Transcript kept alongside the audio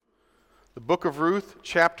The book of Ruth,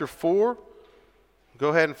 chapter 4. Go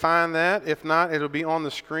ahead and find that. If not, it'll be on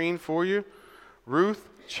the screen for you. Ruth,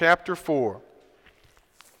 chapter 4.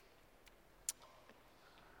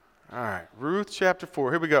 All right, Ruth, chapter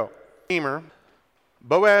 4. Here we go.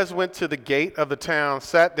 Boaz went to the gate of the town,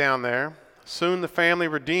 sat down there. Soon the family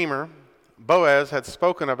redeemer Boaz had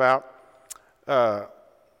spoken about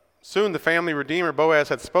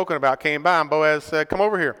came by, and Boaz said, "Come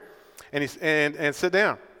over here," and sit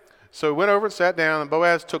down. So he went over and sat down, and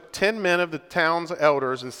Boaz took 10 men of the town's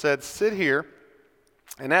elders and said, "Sit here."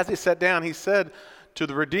 And as he sat down, he said to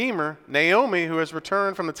the redeemer, "Naomi, who has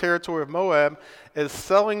returned from the territory of Moab, is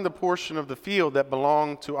selling the portion of the field that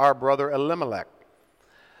belonged to our brother Elimelech.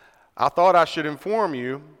 I thought I should inform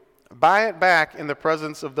you. Buy it back in the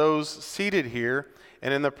presence of those seated here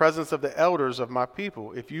and in the presence of the elders of my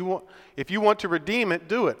people. If you want to redeem it,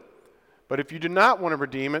 do it. But if you do not want to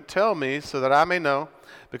redeem it, tell me so that I may know,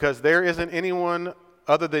 because there isn't anyone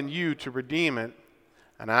other than you to redeem it,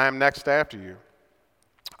 and I am next after you."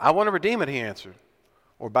 "I want to redeem it," he answered,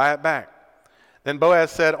 "or buy it back." Then Boaz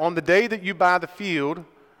said, "On the day that you buy the field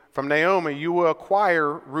from Naomi, you will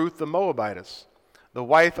acquire Ruth the Moabitess, the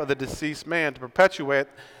wife of the deceased man, to perpetuate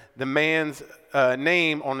the man's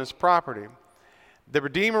name on his property." The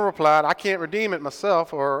redeemer replied, "I can't redeem it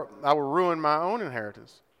myself, or I will ruin my own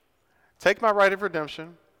inheritance. Take my right of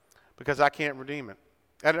redemption, because I can't redeem it."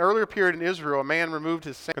 At an earlier period in Israel, a man removed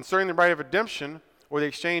his sin. Concerning the right of redemption or the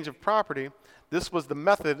exchange of property, this was the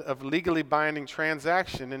method of legally binding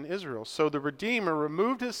transaction in Israel. So the redeemer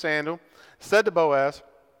removed his sandal, said to Boaz,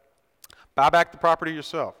 "Buy back the property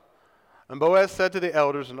yourself." And Boaz said to the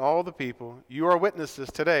elders and all the people, "You are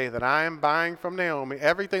witnesses today that I am buying from Naomi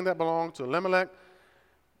everything that belonged to Elimelech,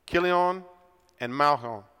 Chilion, and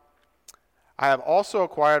Mahlon. I have also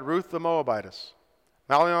acquired Ruth the Moabitess,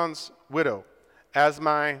 Mahlon's widow, as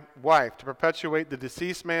my wife, to perpetuate the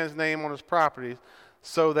deceased man's name on his property,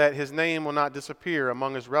 so that his name will not disappear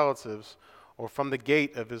among his relatives or from the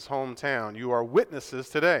gate of his hometown. You are witnesses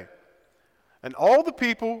today." And all the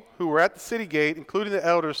people who were at the city gate, including the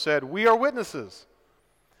elders, said, "We are witnesses.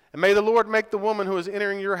 And may the Lord make the woman who is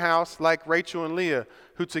entering your house like Rachel and Leah,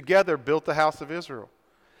 who together built the house of Israel.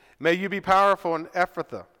 May you be powerful in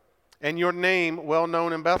Ephrathah, and your name well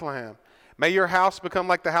known in Bethlehem. May your house become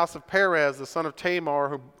like the house of Perez, the son of Tamar,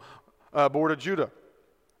 who bore to Judah.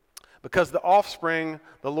 Because the offspring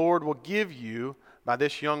the Lord will give you by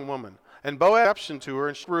this young woman." And Boaz exception to her,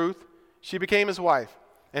 and Ruth, she became his wife.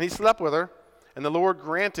 And he slept with her, and the Lord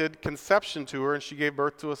granted conception to her, and she gave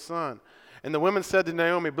birth to a son. And the women said to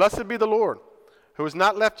Naomi, "Blessed be the Lord, who has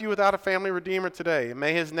not left you without a family redeemer today. And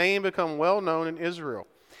may his name become well known in Israel.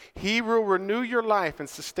 He will renew your life and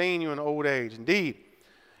sustain you in old age. Indeed,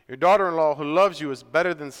 your daughter-in-law, who loves you as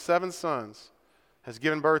better than 7 sons, has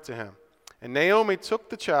given birth to him." And Naomi took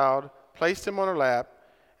the child, placed him on her lap,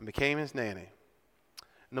 and became his nanny.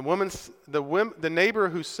 And the neighbor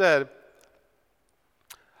who said,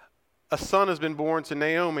 "A son has been born to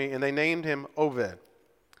Naomi," and they named him Obed.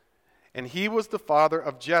 And he was the father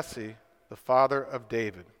of Jesse, the father of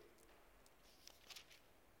David.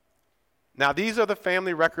 Now these are the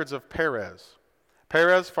family records of Perez.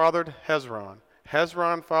 Perez fathered Hezron.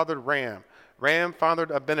 Hezron fathered Ram. Ram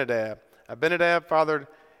fathered Abinadab. Abinadab fathered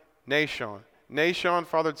Nahshon. Nahshon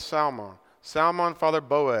fathered Salmon. Salmon fathered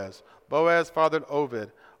Boaz. Boaz fathered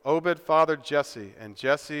Obed. Obed fathered Jesse. And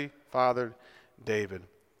Jesse fathered David.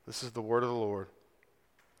 This is the word of the Lord.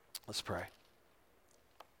 Let's pray.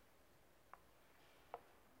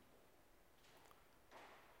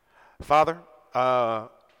 Father,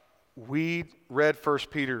 we read 1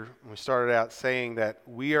 Peter when we started out saying that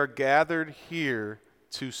we are gathered here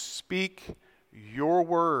to speak your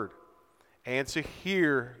word and to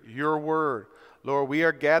hear your word. Lord, we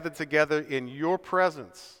are gathered together in your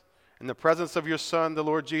presence, in the presence of your Son, the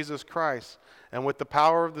Lord Jesus Christ, and with the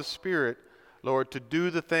power of the Spirit, Lord, to do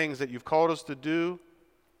the things that you've called us to do,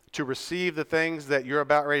 to receive the things that you're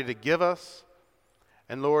about ready to give us.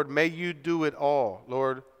 And Lord, may you do it all.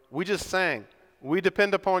 Lord, we just sang. We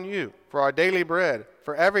depend upon you for our daily bread,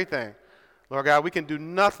 for everything. Lord God, we can do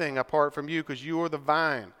nothing apart from you because you are the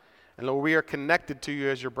vine. And Lord, we are connected to you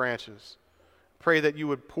as your branches. Pray that you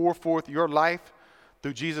would pour forth your life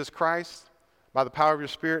through Jesus Christ by the power of your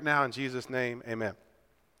Spirit now in Jesus' name, amen.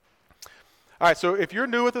 All right, so if you're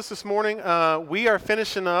new with us this morning, we are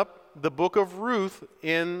finishing up the book of Ruth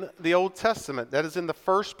in the Old Testament. That is in the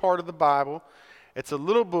first part of the Bible. It's a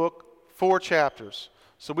little book, 4 chapters.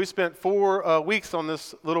 So we spent 4 weeks on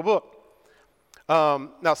this little book.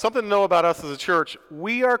 Now, something to know about us as a church,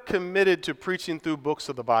 we are committed to preaching through books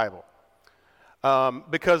of the Bible.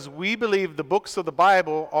 because we believe the books of the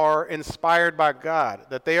Bible are inspired by God,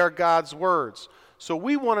 that they are God's words. So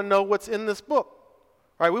we want to know what's in this book,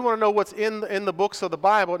 right? We want to know what's in the books of the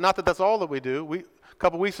Bible. Not that that's all that we do. A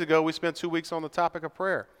couple weeks ago, we spent 2 weeks on the topic of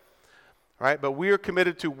prayer, right? But we are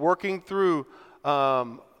committed to working through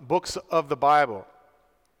books of the Bible,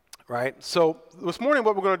 right? So this morning,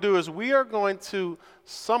 what we're going to do is we are going to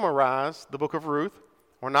summarize the book of Ruth.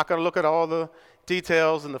 We're not going to look at all the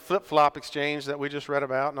details and the flip-flop exchange that we just read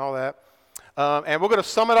about and all that. And we're going to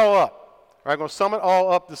sum it all up. Right? We're going to sum it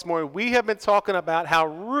all up this morning. We have been talking about how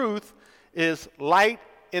Ruth is light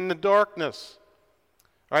in the darkness.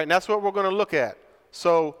 Right? And that's what we're going to look at.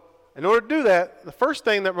 So in order to do that, the first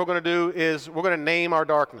thing that we're going to do is we're going to name our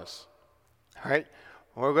darkness. All right?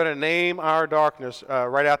 We're going to name our darkness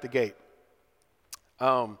right out the gate.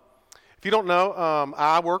 If you don't know,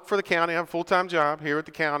 I work for the county. I have a full-time job here at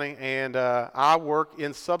the county, and I work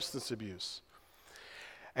in substance abuse.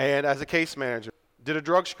 And as a case manager, did a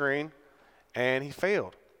drug screen, and he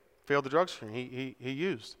failed the drug screen he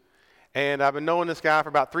used. And I've been knowing this guy for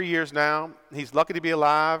about 3 years now. He's lucky to be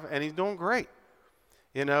alive, and he's doing great.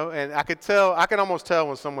 You know, and I can almost tell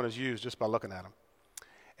when someone is used just by looking at him.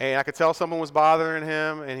 And I could tell someone was bothering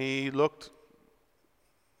him, and he looked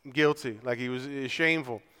guilty, like he was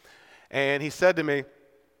shameful. And he said to me,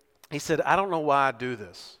 I don't know why I do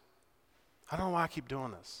this. I don't know why I keep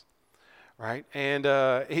doing this, right? And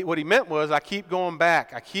what he meant was I keep going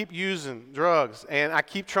back. I keep using drugs, and I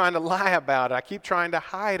keep trying to lie about it. I keep trying to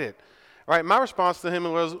hide it, right? My response to him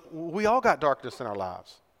was, we all got darkness in our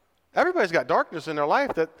lives. Everybody's got darkness in their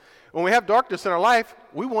life that when we have darkness in our life,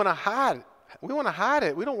 we want to hide it. We want to hide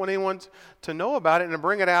it. We don't want anyone to know about it and to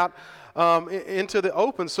bring it out into the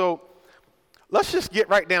open. So let's just get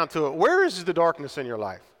right down to it. Where is the darkness in your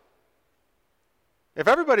life? If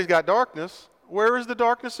everybody's got darkness, where is the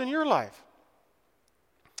darkness in your life?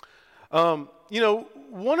 One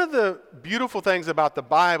of the beautiful things about the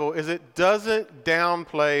Bible is it doesn't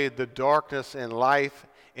downplay the darkness in life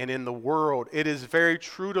and in the world. It is very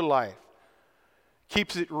true to life.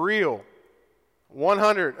 Keeps it real.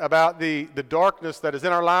 100 about the darkness that is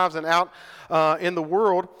in our lives and out in the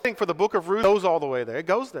world. I think for the book of Ruth, it goes all the way there. It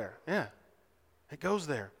goes there. Yeah. It goes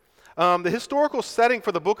there. The historical setting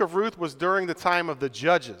for the book of Ruth was during the time of the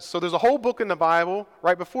Judges. So there's a whole book in the Bible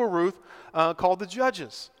right before Ruth called the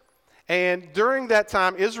Judges. And during that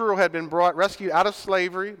time, Israel had been rescued out of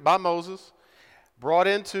slavery by Moses, brought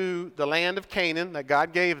into the land of Canaan that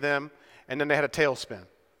God gave them, and then they had a tailspin.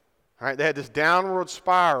 All right, they had this downward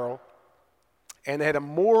spiral, and they had it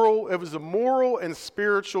was a moral and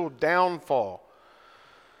spiritual downfall.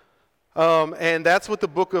 And that's what the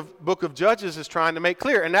book of Judges is trying to make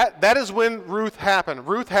clear. And that is when Ruth happened.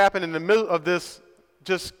 Ruth happened in the middle of this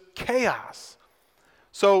just chaos.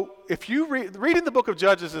 So if you reading the book of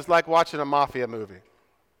Judges is like watching a mafia movie.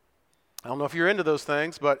 I don't know if you're into those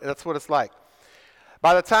things, but that's what it's like.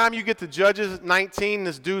 By the time you get to Judges 19,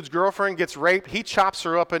 this dude's girlfriend gets raped. He chops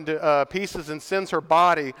her up into pieces and sends her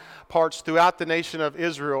body parts throughout the nation of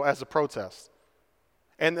Israel as a protest.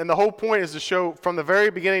 And the whole point is to show from the very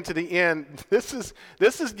beginning to the end, this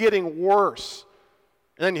is getting worse.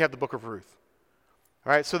 And then you have the book of Ruth.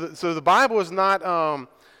 All right, so the Bible is not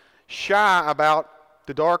shy about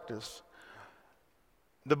the darkness.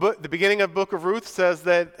 The beginning of the book of Ruth says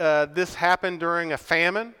that this happened during a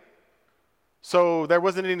famine. So there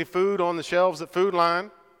wasn't any food on the shelves at Food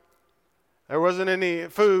Line. There wasn't any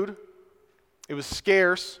food. It was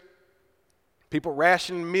scarce. People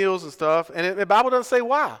rationing meals and stuff. And the Bible doesn't say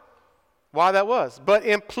why that was. But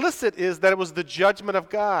implicit is that it was the judgment of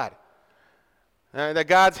God. That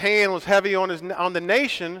God's hand was heavy on the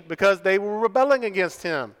nation because they were rebelling against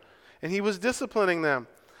him. And he was disciplining them.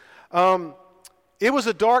 It was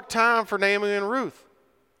a dark time for Naomi and Ruth.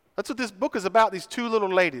 That's what this book is about, these two little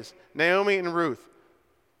ladies, Naomi and Ruth.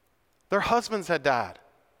 Their husbands had died.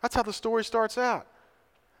 That's how the story starts out.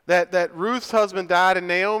 That Ruth's husband died and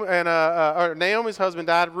Naomi's husband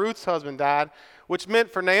died, Ruth's husband died, which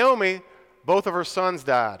meant for Naomi, both of her sons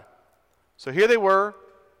died. So here they were,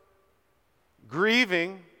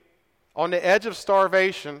 grieving on the edge of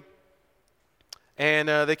starvation, and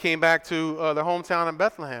they came back to their hometown in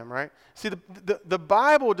Bethlehem, right? See, the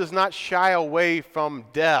Bible does not shy away from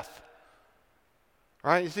death,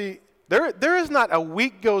 right? You see, there is not a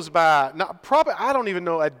week goes by, probably I don't even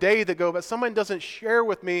know a day that goes by, someone doesn't share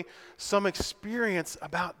with me some experience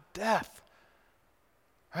about death.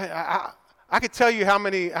 Right? I could tell you how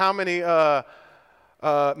many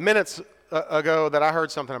minutes ago that I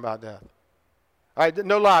heard something about death.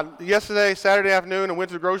 No lie. Yesterday, Saturday afternoon, I went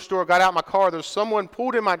to the grocery store, got out my car. There's someone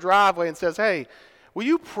pulled in my driveway and says, "Hey, will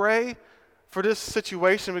you pray for this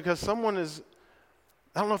situation because someone is,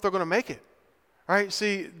 I don't know if they're going to make it. Right?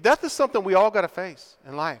 See, death is something we all got to face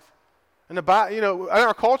in life. And in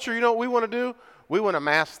our culture, what we want to do? We want to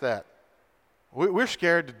mask that. We're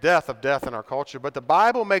scared to death of death in our culture, but the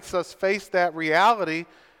Bible makes us face that reality,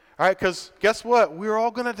 all right? Because guess what? We're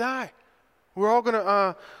all going to die. We're all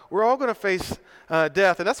going to face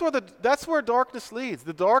death, and that's where darkness leads.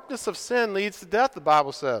 The darkness of sin leads to death. The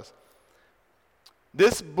Bible says.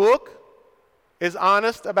 This book is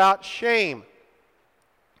honest about shame.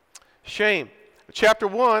 Shame. Chapter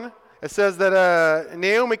 1, it says that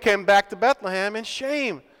Naomi came back to Bethlehem in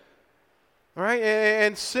shame. All right,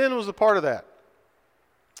 and sin was a part of that.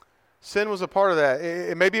 Sin was a part of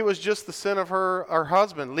that. Maybe it was just the sin of her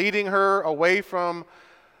husband, leading her away from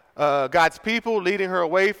God's people, leading her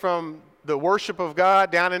away from the worship of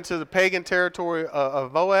God down into the pagan territory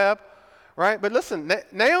of Moab, right? But listen,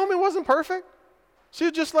 Naomi wasn't perfect. She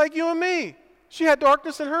was just like you and me. She had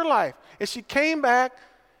darkness in her life, and she came back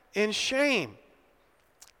in shame.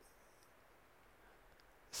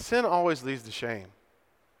 Sin always leads to shame.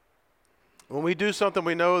 When we do something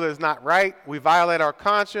we know that is not right, we violate our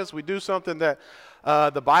conscience, we do something that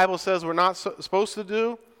the Bible says we're not supposed to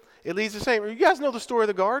do, it leads to shame. You guys know the story of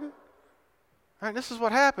the garden? Right, this is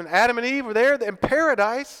what happened. Adam and Eve were there in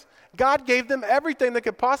paradise. God gave them everything they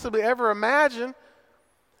could possibly ever imagine.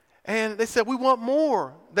 And they said, we want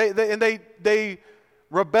more. They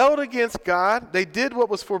rebelled against God. They did what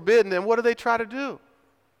was forbidden. And what did they try to do?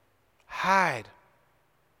 Hide.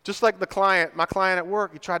 Just like my client at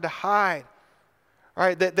work, he tried to hide. All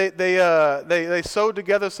right, they sewed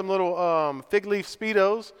together some little fig leaf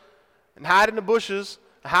Speedos and hide in the bushes,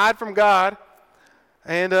 hide from God.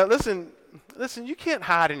 And listen, you can't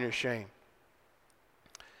hide in your shame.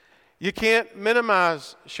 You can't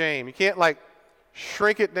minimize shame. You can't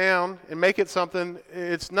shrink it down and make it something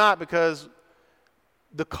it's not, because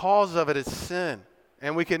the cause of it is sin.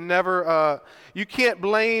 And we can never, you can't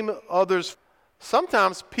blame others.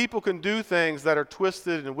 Sometimes people can do things that are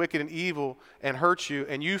twisted and wicked and evil and hurt you,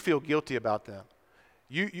 and you feel guilty about them.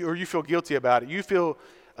 You feel guilty about it. You feel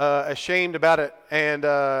ashamed about it. And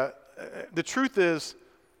the truth is,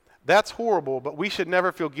 that's horrible, but we should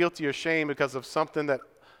never feel guilty or shame because of something that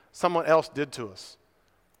someone else did to us.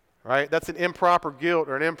 Right? That's an improper guilt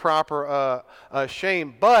or an improper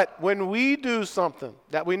shame. But when we do something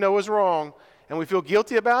that we know is wrong and we feel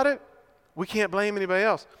guilty about it, we can't blame anybody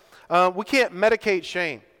else. We can't medicate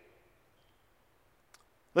shame.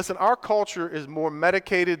 Listen, our culture is more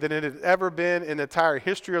medicated than it has ever been in the entire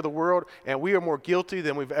history of the world, and we are more guilty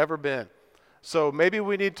than we've ever been. So maybe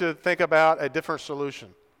we need to think about a different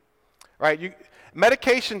solution. Right?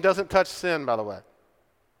 Medication doesn't touch sin, by the way.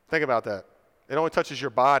 Think about that. It only touches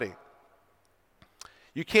your body.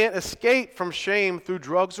 You can't escape from shame through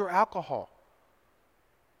drugs or alcohol.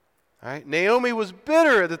 Right? Naomi was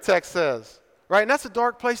bitter, the text says. Right? And that's a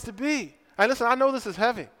dark place to be. And listen, I know this is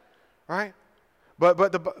heavy. Right?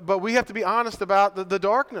 But we have to be honest about the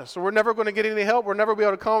darkness, or we're never going to get any help. We're never going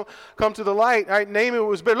to be able to come to the light. Right? Naomi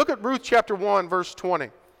was bitter. Look at Ruth chapter 1, verse 20.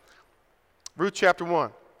 Ruth chapter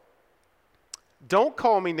 1. Don't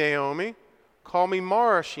call me Naomi. Call me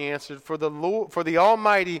Mara, she answered, for the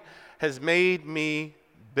Almighty has made me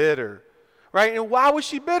bitter. Right? And why was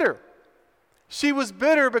she bitter? She was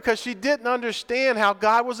bitter because she didn't understand how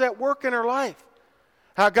God was at work in her life,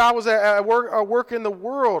 how God was at work in the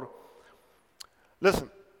world. Listen,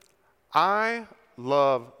 I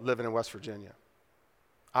love living in West Virginia.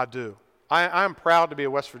 I do. I'm proud to be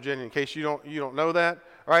a West Virginian, in case you don't know that.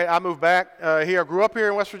 Right? I moved back here. I grew up here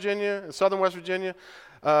in West Virginia, in southern West Virginia.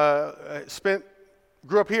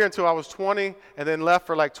 Grew up here until I was 20, and then left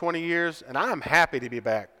for 20 years, and I'm happy to be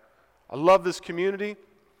back. I love this community,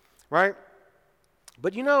 right?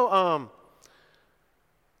 But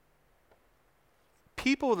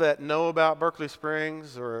people that know about Berkeley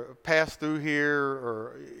Springs or pass through here,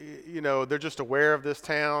 or they're just aware of this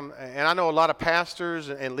town, and I know a lot of pastors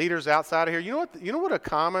and leaders outside of here. You know what a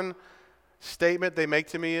common statement they make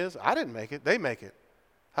to me is? I didn't make it, they make it.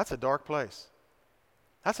 That's a dark place.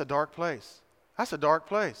 That's a dark place. That's a dark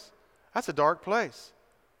place. That's a dark place.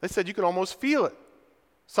 They said you can almost feel it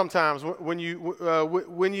sometimes when you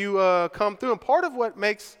come through. And part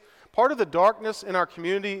of the darkness in our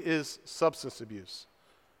community is substance abuse.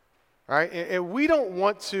 Right? And we don't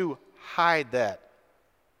want to hide that.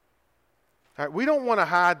 All right? We don't want to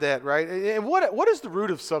hide that, right? And what is the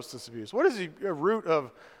root of substance abuse? What is the root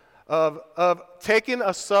of taking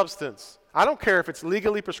a substance? I don't care if it's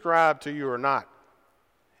legally prescribed to you or not,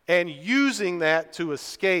 and using that to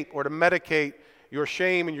escape or to medicate your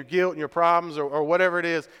shame and your guilt and your problems or whatever it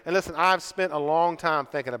is. And listen, I've spent a long time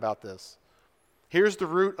thinking about this. Here's the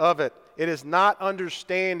root of it. It is not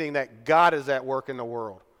understanding that God is at work in the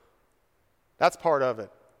world. That's part of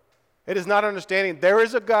it. It is not understanding there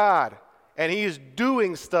is a God, and he is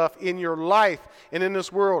doing stuff in your life and in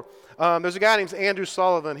this world. There's a guy named Andrew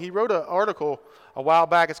Sullivan. He wrote an article a while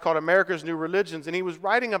back. It's called America's New Religions, and he was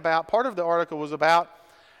writing about, part of the article was about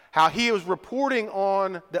how he was reporting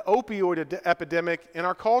on the opioid epidemic in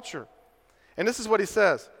our culture. And this is what he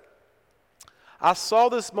says. I saw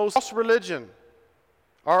this most religion,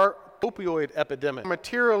 our opioid epidemic.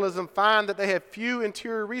 Materialism find that they have few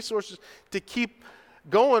interior resources to keep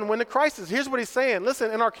going when the crisis. Here's what he's saying.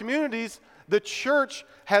 Listen, in our communities, the church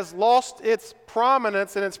has lost its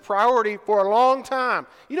prominence and its priority for a long time.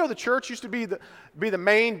 You know, the church used to be the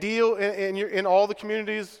main deal in all the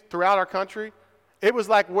communities throughout our country. It was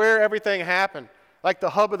like where everything happened, like the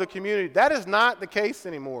hub of the community. That is not the case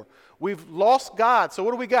anymore. We've lost God. So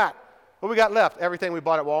what do we got? What do we got left? Everything we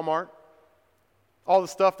bought at Walmart. All the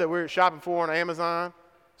stuff that we're shopping for on Amazon.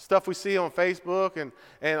 Stuff we see on Facebook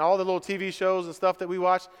and all the little TV shows and stuff that we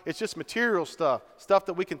watch. It's just material stuff. Stuff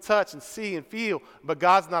that we can touch and see and feel. But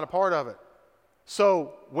God's not a part of it.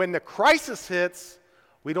 So when the crisis hits,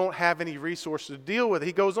 we don't have any resources to deal with it.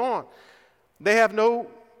 He goes on. They have no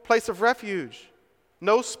place of refuge.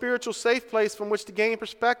 No spiritual safe place from which to gain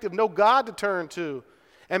perspective. No God to turn to.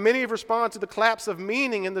 And many have responded to the collapse of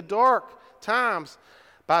meaning in the dark times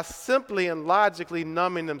by simply and logically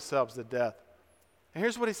numbing themselves to death. And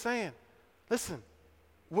here's what he's saying. Listen,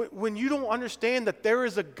 when you don't understand that there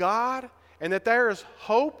is a God and that there is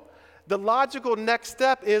hope, the logical next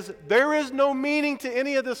step is there is no meaning to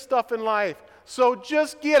any of this stuff in life. So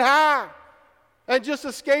just get high and just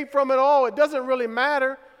escape from it all. It doesn't really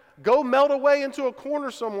matter. Go melt away into a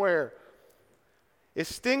corner somewhere.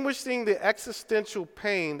 Extinguishing the existential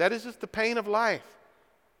pain, that is just the pain of life.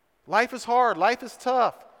 Life is hard. Life is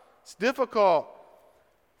tough. It's difficult.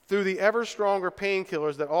 Through the ever stronger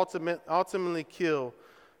painkillers that ultimately kill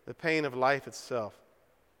the pain of life itself.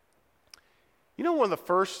 You know, the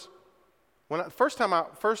first time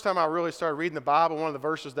I really started reading the Bible, one of the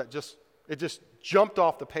verses that just jumped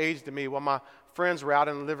off the page to me while my friends were out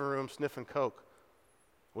in the living room sniffing coke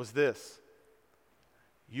was this: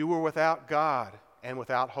 you were without God and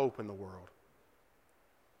without hope in the world.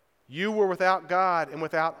 You were without God and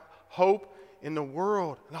without hope in the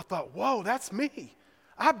world. And I thought, whoa, that's me.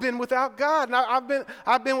 I've been without God, and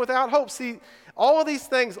I've been without hope. See, all of these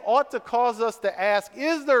things ought to cause us to ask,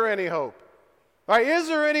 is there any hope? Right? Is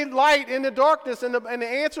there any light in the darkness? And the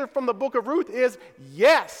answer from the book of Ruth is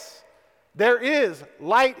yes, there is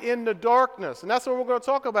light in the darkness. And that's what we're going to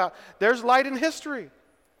talk about. There's light in history.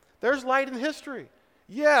 There's light in history.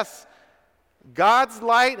 Yes, God's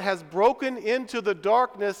light has broken into the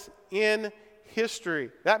darkness in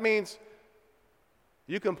history. That means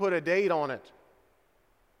you can put a date on it.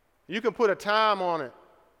 You can put a time on it.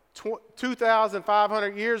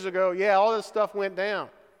 2,500 years ago, yeah, all this stuff went down.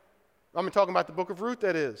 I'm talking about the book of Ruth,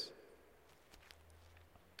 that is.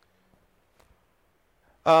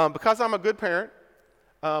 Because I'm a good parent,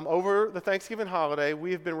 over the Thanksgiving holiday,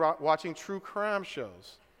 we have been watching true crime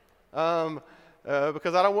shows.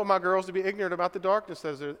 Because I don't want my girls to be ignorant about the darkness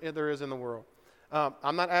as there is in the world.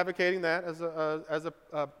 I'm not advocating that as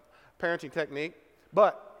a parenting technique,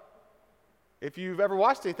 but if you've ever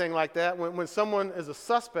watched anything like that, when someone is a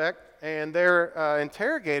suspect and they're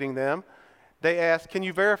interrogating them, they ask, can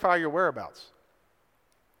you verify your whereabouts?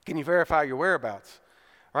 Can you verify your whereabouts?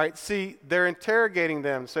 Right? See, they're interrogating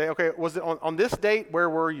them. Say, okay, was it on this date, where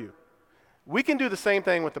were you? We can do the same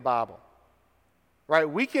thing with the Bible. Right?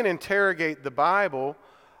 We can interrogate the Bible.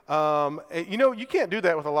 You can't do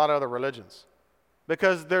that with a lot of other religions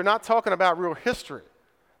because they're not talking about real history.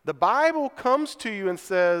 The Bible comes to you and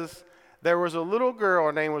says, there was a little girl,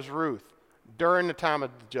 her name was Ruth, during the time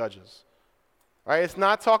of the Judges. Right? It's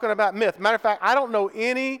not talking about myth. Matter of fact, I don't know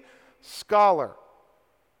any scholar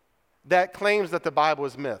that claims that the Bible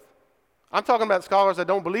is myth. I'm talking about scholars that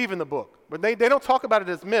don't believe in the book, but they don't talk about it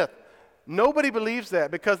as myth. Nobody believes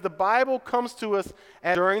that because the Bible comes to us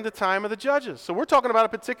during the time of the Judges. So we're talking about a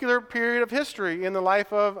particular period of history in the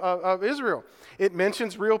life of Israel. It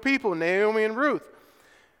mentions real people, Naomi and Ruth.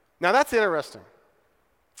 Now that's interesting.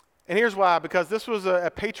 And here's why, because this was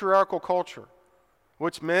a patriarchal culture,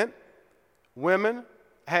 which meant women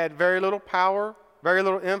had very little power, very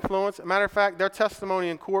little influence. As a matter of fact, their testimony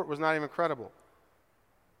in court was not even credible.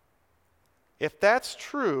 If that's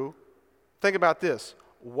true, think about this.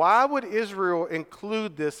 Why would Israel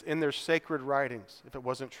include this in their sacred writings if it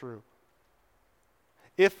wasn't true?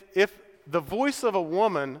 If the voice of a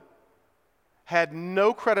woman had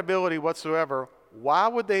no credibility whatsoever, why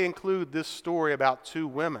would they include this story about two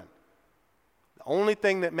women? The only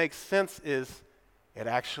thing that makes sense is it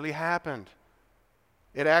actually happened.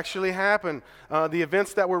 It actually happened. The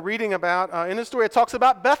events that we're reading about in the story, it talks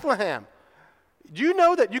about Bethlehem. Do you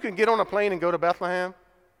know that you can get on a plane and go to Bethlehem?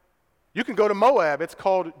 You can go to Moab. It's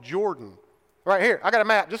called Jordan. Right here, I got a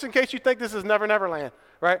map, just in case you think this is Never Never Land,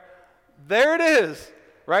 right? There it is,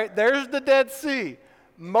 right? There's the Dead Sea.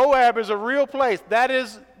 Moab is a real place. That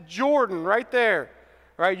is Jordan right there,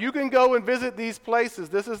 right? You can go and visit these places.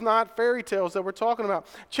 This is not fairy tales that we're talking about.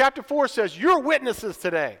 Chapter 4 says, you're witnesses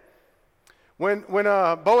today. When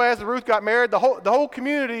Boaz and Ruth got married, the whole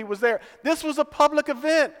community was there. This was a public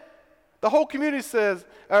event. The whole community says,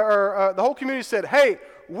 the whole community said, hey,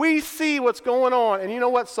 we see what's going on. And you know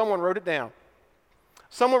what? Someone wrote it down.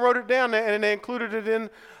 Someone wrote it down and they included it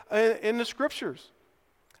in the scriptures.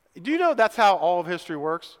 Do you know that's how all of history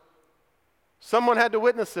works? Someone had to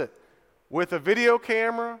witness it with a video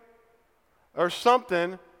camera or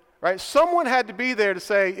something, right? Someone had to be there to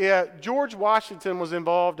say, yeah, George Washington was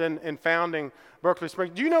involved in founding Berkeley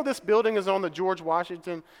Springs. Do you know this building is on the George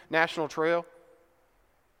Washington National Trail?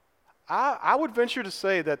 I would venture to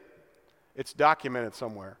say that it's documented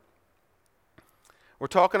somewhere. We're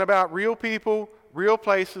talking about real people, real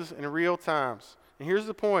places, and real times. And here's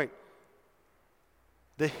the point.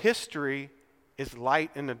 The history is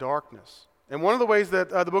light in the darkness. And one of the ways that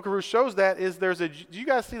the book of Ruth shows that is do you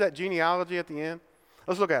guys see that genealogy at the end?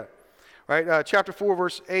 Let's look at it. Right, chapter 4,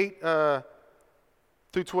 verse 8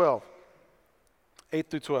 through 12. 8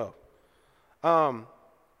 through 12.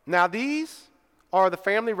 Now these are the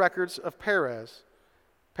family records of Perez.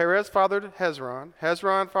 Perez fathered Hezron.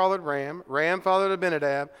 Hezron fathered Ram. Ram fathered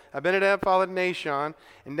Abinadab. Abinadab fathered Nahshon.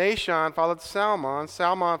 And Nahshon fathered Salmon.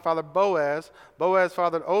 Salmon fathered Boaz. Boaz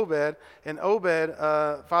fathered Obed. And Obed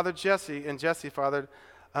fathered Jesse. And Jesse fathered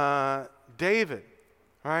David.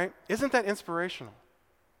 Right? Isn't that inspirational?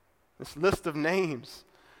 This list of names.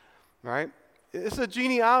 Right? It's a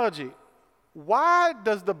genealogy. Why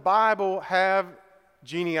does the Bible have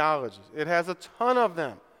genealogies? It has a ton of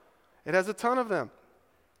them. It has a ton of them.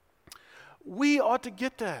 We ought to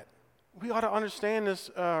get that. We ought to understand this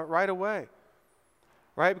right away,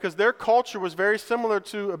 right? Because their culture was very similar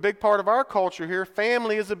to a big part of our culture here.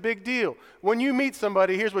 Family is a big deal. When you meet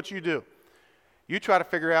somebody, here's what you do. You try to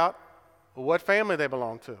figure out what family they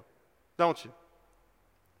belong to, don't you?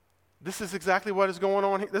 This is exactly what is going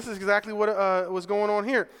on here. This is exactly what was going on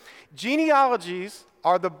here. Genealogies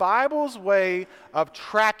are the Bible's way of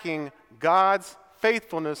tracking God's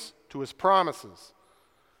faithfulness to his promises.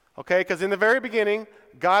 Okay, because in the very beginning,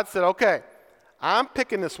 God said, okay, I'm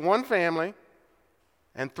picking this one family,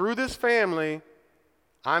 and through this family,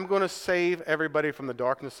 I'm going to save everybody from the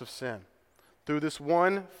darkness of sin. Through this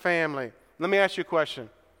one family. Let me ask you a question.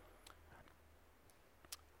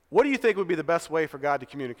 What do you think would be the best way for God to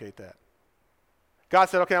communicate that? God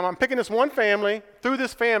said, okay, I'm picking this one family. Through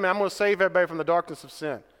this family, I'm going to save everybody from the darkness of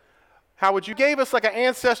sin. How would you gave us like an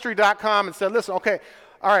Ancestry.com and said, listen, okay,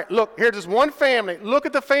 all right, look, here's this one family. Look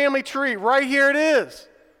at the family tree. Right here it is.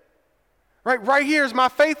 Right here is my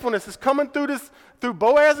faithfulness. It's coming through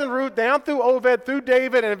Boaz and Ruth, down through Obed, through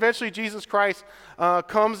David, and eventually Jesus Christ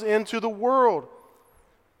comes into the world.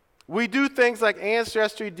 We do things like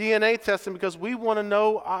ancestry, DNA testing because we want to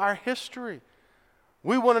know our history.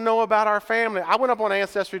 We want to know about our family. I went up on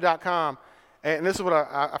Ancestry.com, and this is what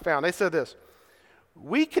I found. They said this.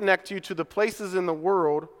 We connect you to the places in the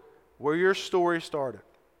world where your story started.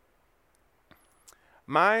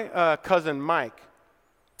 My cousin Mike,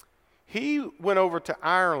 he went over to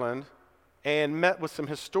Ireland and met with some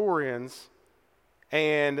historians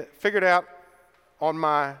and figured out on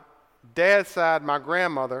my dad's side, my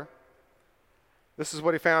grandmother, this is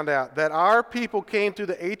what he found out, that our people came through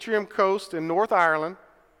the Atrium Coast in North Ireland,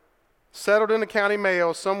 settled in the County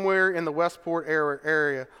Mayo somewhere in the Westport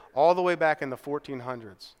area, all the way back in the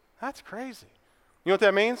 1400s. That's crazy. You know what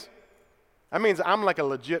that means? That means I'm like a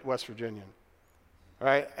legit West Virginian,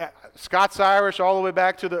 right? Scots-Irish all the way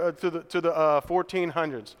back to the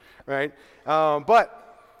 1400s, right?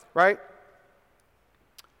 Right?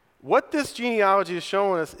 What this genealogy is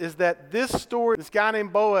showing us is that this story, this guy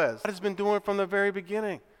named Boaz, God has been doing from the very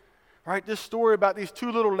beginning, right? This story about these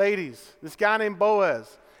two little ladies, this guy named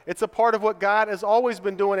Boaz, it's a part of what God has always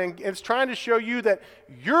been doing, and it's trying to show you that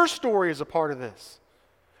your story is a part of this.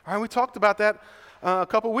 All right, we talked about that a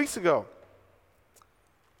couple weeks ago.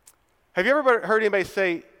 Have you ever heard anybody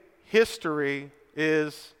say, history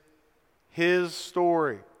is his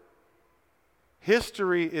story?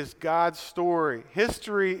 History is God's story.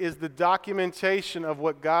 History is the documentation of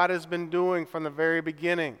what God has been doing from the very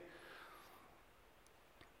beginning.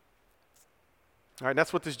 All right,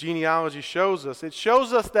 that's what this genealogy shows us. It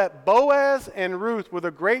shows us that Boaz and Ruth were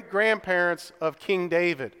the great-grandparents of King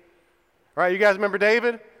David. All right, you guys remember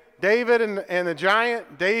David? David and the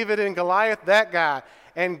giant, David and Goliath, that guy.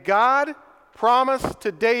 And God promised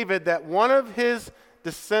to David that one of his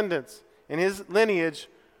descendants in his lineage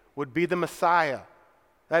would be the Messiah.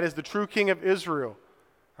 That is the true king of Israel,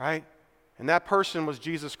 right? And that person was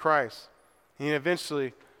Jesus Christ. And he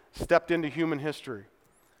eventually stepped into human history.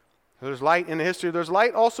 There's light in the history. There's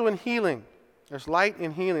light also in healing. There's light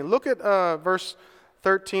in healing. Look at verse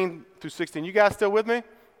 13 through 16. You guys still with me?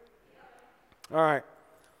 All right.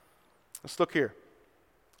 Let's look here.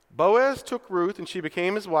 Boaz took Ruth, and she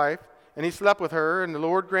became his wife, and he slept with her, and the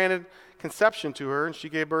Lord granted conception to her, and she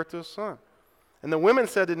gave birth to a son. And the women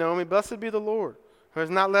said to Naomi, "Blessed be the Lord, who has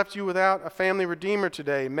not left you without a family redeemer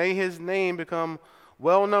today. May his name become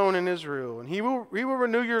well known in Israel, and he will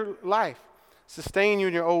renew your life, sustain you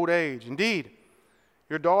in your old age. Indeed,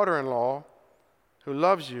 your daughter-in-law, who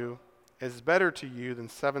loves you, is better to you than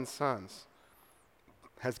 7 sons,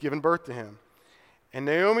 has given birth to him." And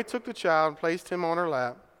Naomi took the child and placed him on her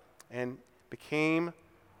lap and became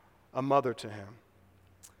a mother to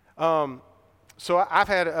him. So I've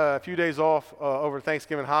had a few days off over the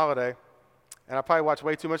Thanksgiving holiday, and I probably watch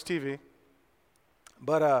way too much TV.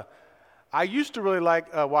 But I used to really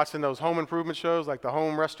like watching those home improvement shows, like the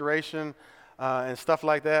home restoration and stuff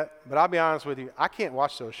like that. But I'll be honest with you, I can't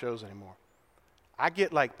watch those shows anymore. I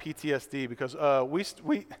get like PTSD because we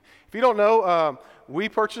if you don't know, we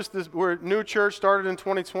purchased this. We're a new church, started in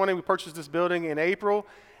 2020. We purchased this building in April,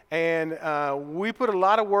 and we put a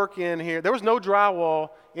lot of work in here. There was no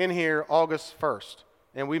drywall in here August 1st,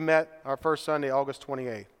 and we met our first Sunday, August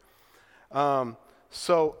 28th.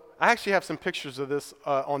 So I actually have some pictures of this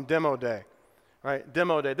on demo day, right?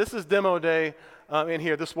 Demo day. This is demo day in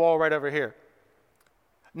here, this wall right over here.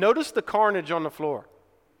 Notice the carnage on the floor.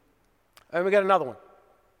 And we got another one.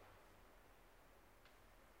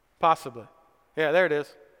 Possibly. Yeah, there it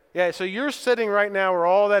is. Yeah, so you're sitting right now where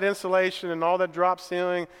all that insulation and all that drop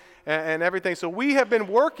ceiling and everything. So we have been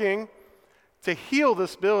working to heal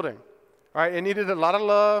this building, right? It needed a lot of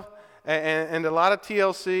love and a lot of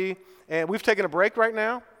TLC. And we've taken a break right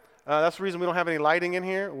now. That's the reason we don't have any lighting in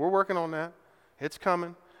here. We're working on that. It's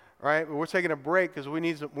coming, right? We're taking a break because we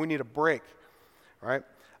need a break, right?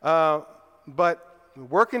 But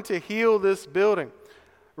working to heal this building.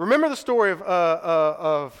 Remember the story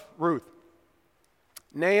of Ruth.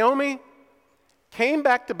 Naomi came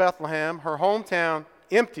back to Bethlehem, her hometown,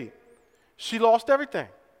 empty. She lost everything.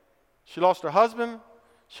 She lost her husband.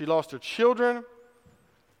 She lost her children.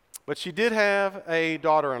 But she did have a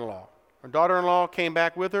daughter-in-law. Her daughter-in-law came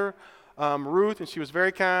back with her, Ruth, and she was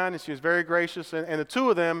very kind and she was very gracious. And the two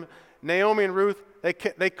of them, Naomi and Ruth,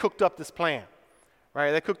 they cooked up this plan.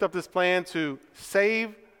 Right? They cooked up this plan to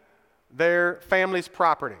save their family's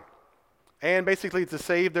property and basically to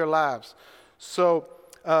save their lives. So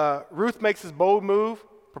Ruth makes this bold move,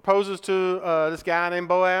 proposes to this guy named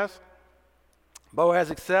Boaz.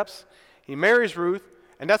 Boaz accepts. He marries Ruth,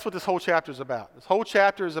 and that's what this whole chapter is about. This whole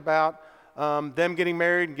chapter is about them getting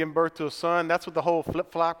married and giving birth to a son. That's what the whole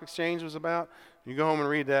flip-flop exchange was about. You go home and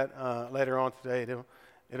read that later on today.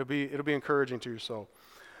 It'll be encouraging to your soul.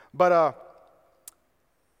 But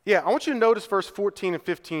yeah, I want you to notice verse 14 and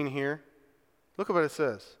 15 here. Look at what it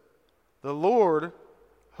says. The Lord,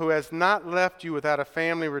 who has not left you without a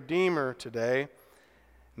family redeemer today,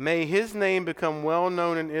 may his name become well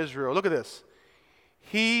known in Israel. Look at this.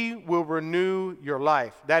 He will renew your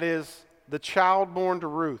life. That is, the child born to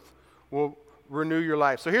Ruth will renew your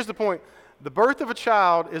life. So here's the point. The birth of a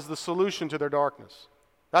child is the solution to their darkness.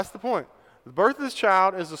 That's the point. The birth of this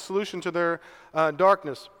child is the solution to their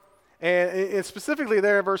darkness. And specifically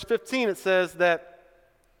there in verse 15, it says that,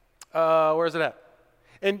 where is it at?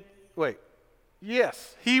 And wait,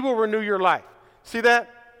 yes, he will renew your life. See that?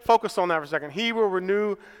 Focus on that for a second. He will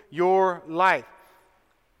renew your life.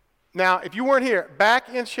 Now, if you weren't here, back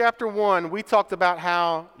in chapter 1, we talked about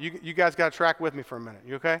how, you guys got to track with me for a minute.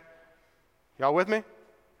 You okay? Y'all with me?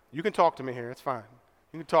 You can talk to me here. It's fine.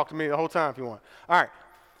 You can talk to me the whole time if you want. All right.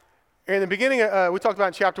 In the beginning, we talked about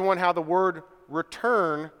in chapter 1 how the word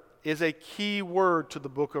return is a key word to the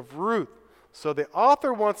book of Ruth. So the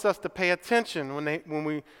author wants us to pay attention when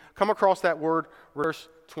we come across that word, verse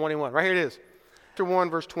 21. Right here it is. Chapter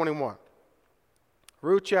 1, verse 21.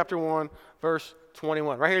 Ruth chapter 1, verse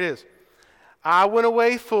 21. Right here it is. I went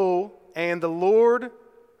away full, and the Lord,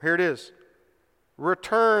 here it is,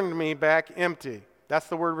 returned me back empty. That's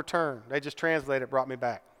the word return. They just translated, brought me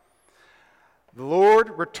back. The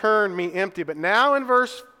Lord returned me empty. But now in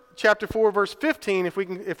verse chapter 4, verse 15, if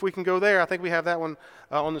we can go there, I think we have that one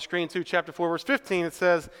on the screen too. Chapter 4, verse 15, it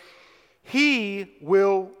says, He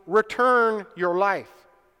will return your life.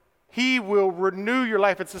 He will renew your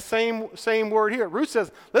life. It's the same word here. Ruth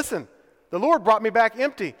says, listen, the Lord brought me back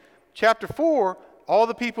empty. Chapter 4, all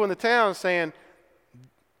the people in the town saying,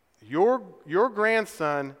 your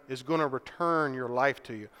grandson is going to return your life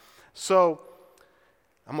to you. So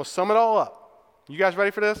I'm going to sum it all up. You guys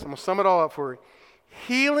ready for this? I'm going to sum it all up for you.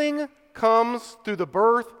 Healing comes through the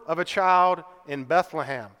birth of a child in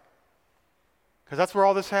Bethlehem. Because that's where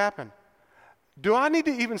all this happened. Do I need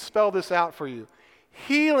to even spell this out for you?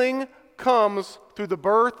 Healing comes through the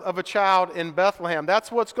birth of a child in Bethlehem. That's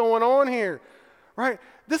what's going on here, right?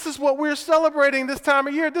 This is what we're celebrating this time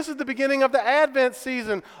of year. This is the beginning of the Advent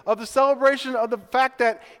season, of the celebration of the fact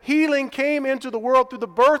that healing came into the world through the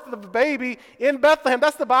birth of a baby in Bethlehem.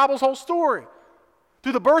 That's the Bible's whole story.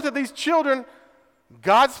 Through the birth of these children,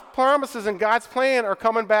 God's promises and God's plan are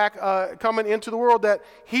coming into the world, that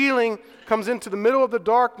healing comes into the middle of the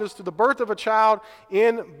darkness through the birth of a child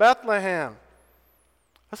in Bethlehem.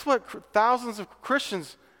 That's what thousands of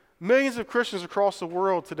Christians, millions of Christians across the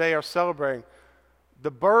world today are celebrating. The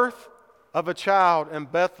birth of a child in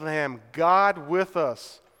Bethlehem, God with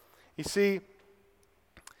us. You see,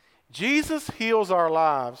 Jesus heals our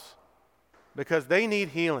lives because they need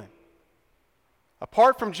healing.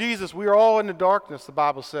 Apart from Jesus, we are all in the darkness, the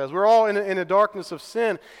Bible says. We're all in the darkness of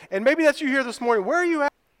sin. And maybe that's you here this morning. Where are you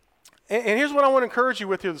at? And here's what I want to encourage you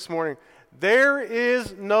with here this morning. There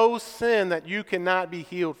is no sin that you cannot be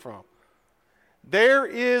healed from. There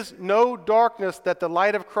is no darkness that the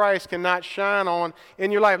light of Christ cannot shine on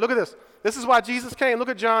in your life. Look at this. This is why Jesus came. Look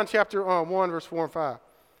at John chapter 1, verse 4 and 5.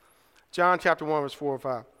 John chapter 1, verse 4 and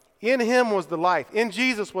 5. In him was the life. In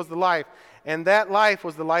Jesus was the life. And that life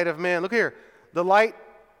was the light of men. Look here. The light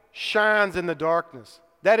shines in the darkness.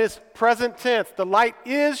 That is present tense. The light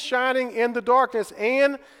is shining in the darkness,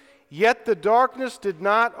 and yet the darkness did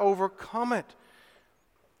not overcome it.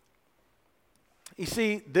 You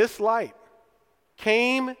see, this light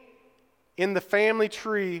came in the family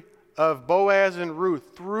tree of Boaz and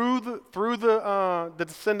Ruth through the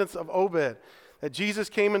descendants of Obed, that Jesus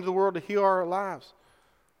came into the world to heal our lives.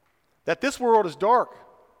 That this world is dark.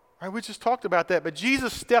 Right, we just talked about that, but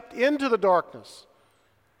Jesus stepped into the darkness,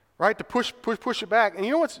 right, to push it back. And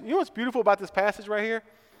you know what's beautiful about this passage right here?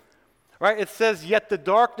 Right, it says, yet the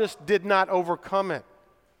darkness did not overcome it.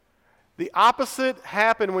 The opposite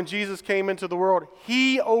happened when Jesus came into the world.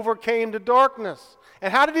 He overcame the darkness.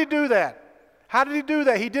 And how did he do that? How did he do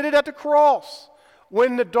that? He did it at the cross,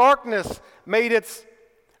 when the darkness made its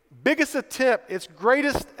biggest attempt, its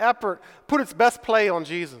greatest effort, put its best play on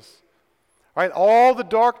Jesus. Right? All the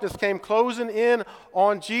darkness came closing in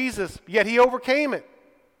on Jesus, yet he overcame it.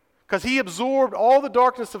 Because he absorbed all the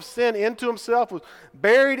darkness of sin into himself, was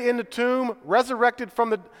buried in the tomb, resurrected from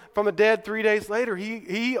the dead 3 days later.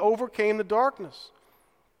 He overcame the darkness.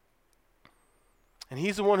 And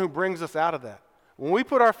he's the one who brings us out of that. When we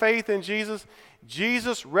put our faith in Jesus,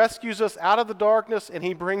 Jesus rescues us out of the darkness and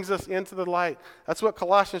he brings us into the light. That's what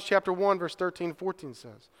Colossians chapter 1, verse 13 and 14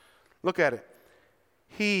 says. Look at it.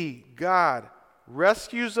 He, God,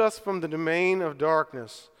 rescues us from the domain of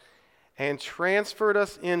darkness and transferred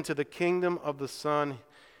us into the kingdom of the Son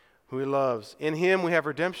who he loves. In him we have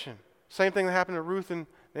redemption. Same thing that happened to Ruth and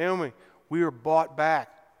Naomi. We were bought back.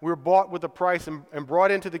 We were bought with a price and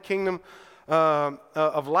brought into the kingdom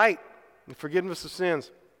of light and forgiveness of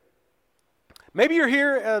sins. Maybe you're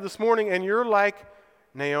here this morning and you're like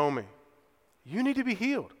Naomi. You need to be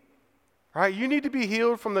healed. Right? You need to be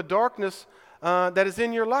healed from the darkness that is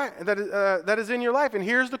in your life. That is in your life. And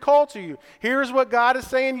here's the call to you. Here's what God is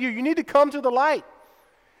saying to you. You need to come to the light.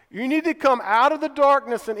 You need to come out of the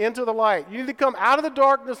darkness and into the light. You need to come out of the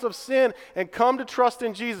darkness of sin and come to trust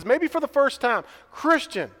in Jesus. Maybe for the first time.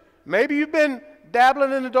 Christian, maybe you've been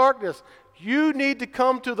dabbling in the darkness. You need to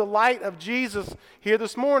come to the light of Jesus here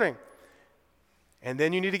this morning. And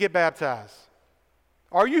then you need to get baptized.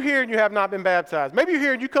 Are you here and you have not been baptized? Maybe you're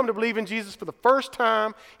here and you come to believe in Jesus for the first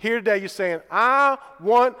time here today. You're saying, I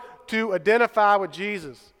want to identify with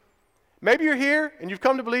Jesus. Maybe you're here and you've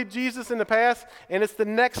come to believe Jesus in the past, and it's the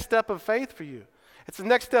next step of faith for you. It's the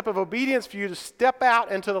next step of obedience for you to step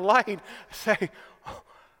out into the light and say,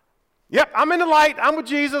 yep, I'm in the light, I'm with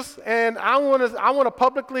Jesus, and I want to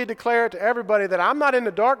publicly declare it to everybody that I'm not in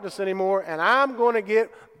the darkness anymore, and I'm going to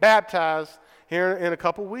get baptized here in a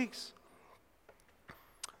couple weeks.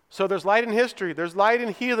 So there's light in history, there's light in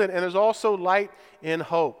healing, and there's also light in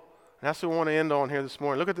hope. And that's what we want to end on here this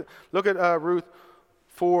morning. Look at Ruth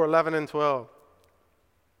 4:11 and 12.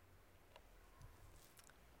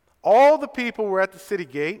 All the people were at the city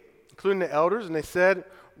gate, including the elders, and they said,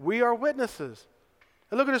 "We are witnesses."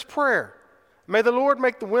 And look at his prayer. May the Lord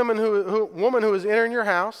make the woman who is entering your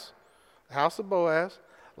house, the house of Boaz,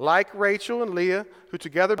 like Rachel and Leah, who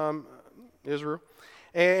together Israel,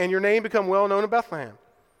 and your name become well known in Bethlehem.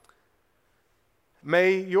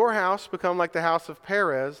 May your house become like the house of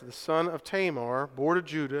Perez, the son of Tamar, born of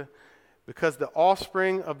Judah, because the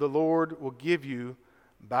offspring of the Lord will give you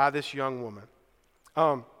by this young woman.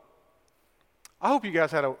 I hope you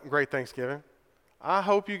guys had a great Thanksgiving. I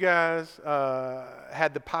hope you guys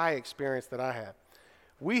had the pie experience that I had.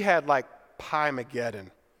 We had like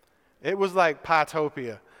Pie-mageddon. It was like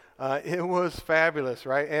Pietopia. It was fabulous,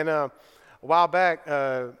 right? And a while back,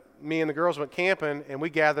 me and the girls went camping, and we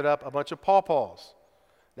gathered up a bunch of pawpaws.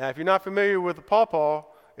 Now, if you're not familiar with the pawpaw,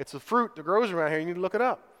 it's a fruit that grows around here. You need to look it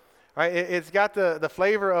up. Right? It's got the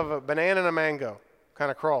flavor of a banana and a mango,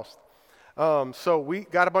 kind of crossed. So we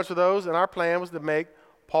got a bunch of those, and our plan was to make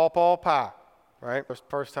pawpaw pie, right?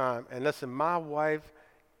 First time. And listen, my wife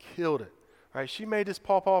killed it. Right? She made this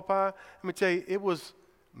pawpaw pie. Let me tell you, it was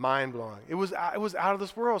mind-blowing. It was out of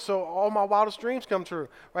this world. So all my wildest dreams come true.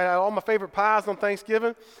 Right? I had all my favorite pies on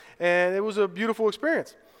Thanksgiving, and it was a beautiful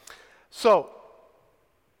experience. So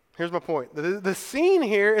here's my point. The scene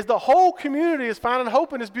here is the whole community is finding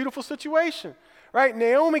hope in this beautiful situation. Right?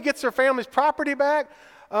 Naomi gets her family's property back.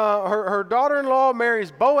 Her daughter-in-law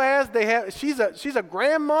marries Boaz. She's a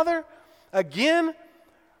grandmother again.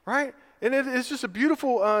 Right? And it's just a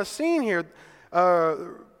beautiful scene here.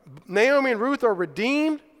 Naomi and Ruth are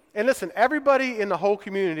redeemed. And listen, everybody in the whole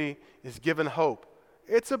community is given hope.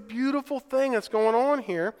 It's a beautiful thing that's going on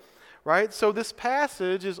here, right? So this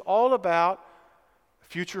passage is all about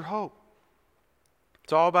future hope.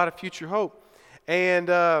 It's all about a future hope. And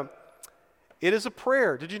it is a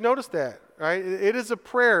prayer. Did you notice that, right? It is a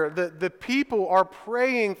prayer. The people are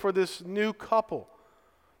praying for this new couple.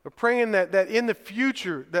 They're praying that in the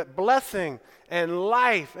future, that blessing and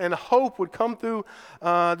life and hope would come through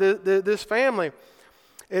this family.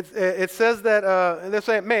 It says that, they're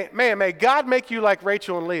saying, may God make you like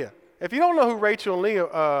Rachel and Leah. If you don't know who Rachel and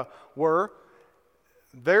Leah were,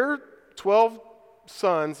 their 12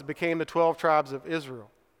 sons became the 12 tribes of Israel.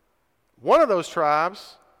 One of those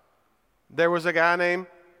tribes, there was a guy named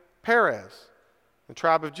Perez, the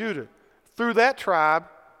tribe of Judah. Through that tribe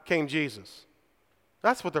came Jesus.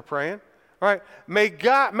 That's what they're praying, right?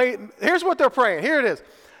 Here's what they're praying. Here it is.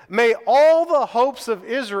 May all the hopes of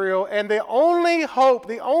Israel and the only hope,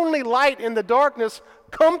 the only light in the darkness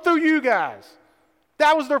come through you guys.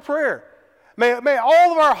 That was their prayer. May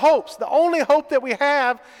all of our hopes, the only hope that we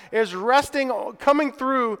have is coming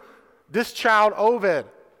through this child Obed.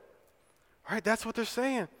 All right, that's what they're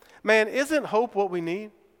saying. Man, isn't hope what we need?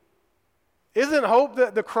 Isn't hope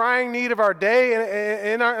the crying need of our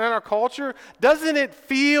day in our culture? Doesn't it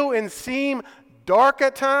feel and seem dark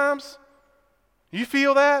at times? You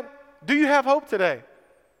feel that? Do you have hope today?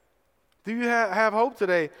 Do you have hope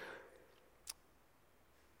today?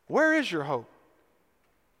 Where is your hope?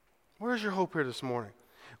 Where's your hope here this morning?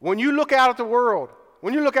 When you look out at the world,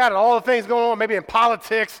 when you look out at all the things going on, maybe in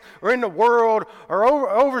politics or in the world or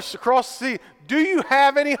over across the sea, do you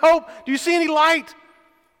have any hope? Do you see any light?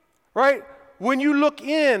 Right? When you look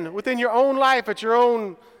within your own life at your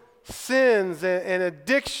own sins and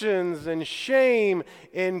addictions and shame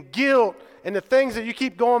and guilt and the things that you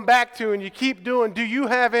keep going back to and you keep doing, do you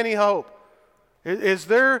have any hope? Is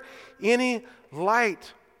there any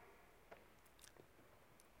light?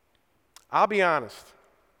 I'll be honest.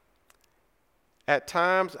 At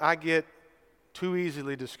times I get too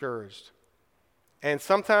easily discouraged. And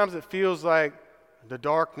sometimes it feels like the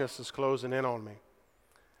darkness is closing in on me.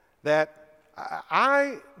 That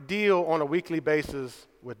I deal on a weekly basis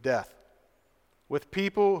with death, with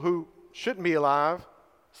people who shouldn't be alive.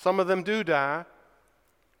 Some of them do die,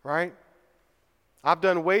 right? I've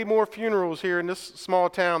done way more funerals here in this small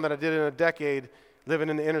town than I did in a decade living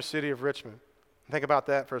in the inner city of Richmond. Think about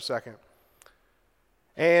that for a second.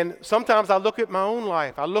 And sometimes I look at my own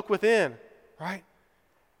life. I look within, right?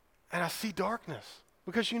 And I see darkness.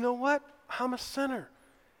 Because you know what? I'm a sinner.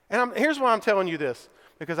 And here's why I'm telling you this.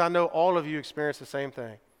 Because I know all of you experience the same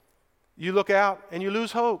thing. You look out and you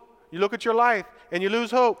lose hope. You look at your life and you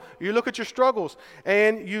lose hope. You look at your struggles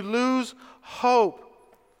and you lose hope.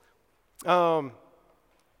 I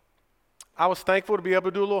was thankful to be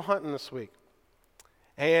able to do a little hunting this week.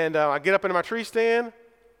 And I get up into my tree stand.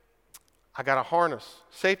 I got a harness,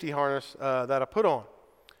 safety harness that I put on.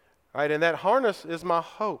 Right? And that harness is my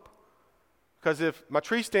hope. Because if my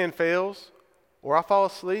tree stand fails or I fall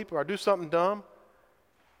asleep or I do something dumb,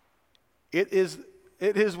 it is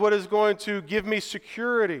It is what is going to give me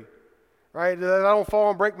security, right? That I don't fall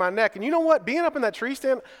and break my neck. And you know what? Being up in that tree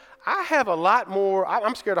stand, I have a lot more,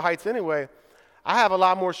 I'm scared of heights anyway. I have a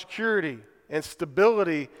lot more security and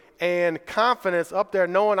stability and confidence up there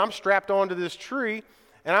knowing I'm strapped onto this tree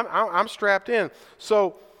and I'm strapped in.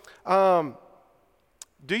 So,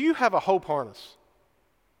 do you have a hope harness?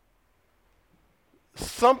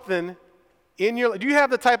 Something in your, do you have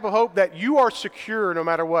the type of hope that you are secure no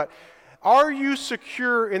matter what? Are you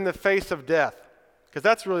secure in the face of death? Because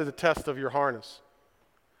that's really the test of your harness.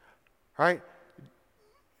 Right?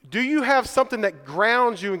 Do you have something that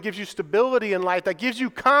grounds you and gives you stability in life, that gives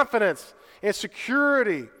you confidence and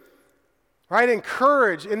security, right? And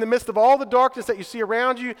courage in the midst of all the darkness that you see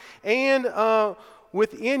around you and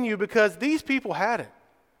within you, because these people had it.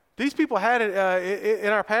 These people had it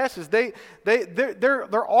in our passage.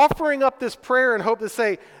 They're offering up this prayer and hope to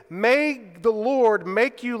say, may the Lord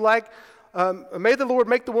make you like, may the Lord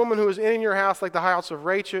make the woman who is in your house like the house of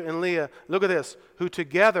Rachel and Leah. Look at this, who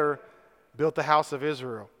together built the house of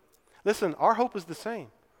Israel. Listen, our hope is the same.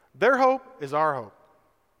 Their hope is our hope.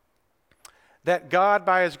 That God,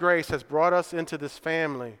 by His grace, has brought us into this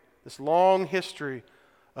family, this long history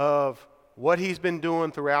of what He's been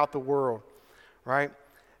doing throughout the world, right?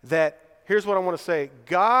 That, here's what I want to say.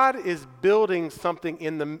 God is building something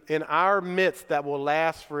in our midst that will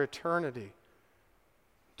last for eternity.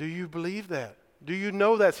 Do you believe that? Do you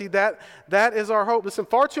know that? See, that is our hope. Listen,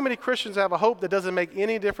 far too many Christians have a hope that doesn't make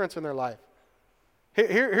any difference in their life.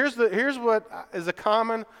 Here's what is a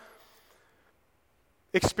common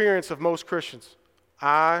experience of most Christians.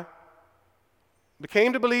 I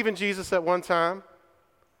came to believe in Jesus at one time,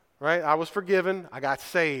 right? I was forgiven. I got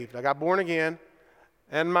saved. I got born again.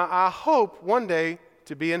 And I hope one day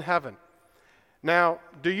to be in heaven. Now,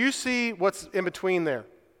 do you see what's in between there?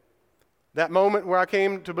 That moment where I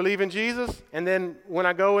came to believe in Jesus, and then when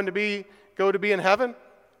I go to be in heaven,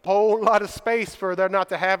 a whole lot of space for there not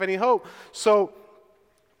to have any hope. So,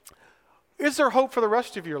 is there hope for the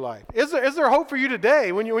rest of your life? Is there hope for you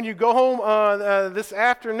today when you go home this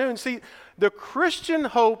afternoon? See, the Christian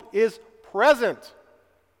hope is present.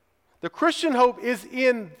 The Christian hope is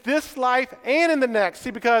in this life and in the next. See,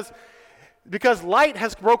 because light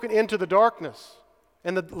has broken into the darkness.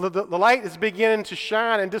 And the light is beginning to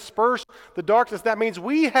shine and disperse the darkness. That means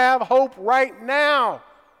we have hope right now.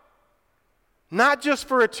 Not just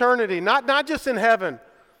for eternity, not just in heaven.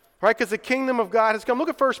 Right? Because the kingdom of God has come. Look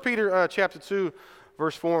at 1 Peter chapter 2,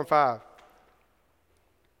 verse 4 and 5.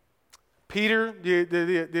 Peter,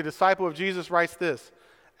 the disciple of Jesus, writes this.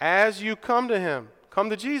 As you come to Him,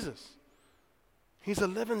 come to Jesus. He's a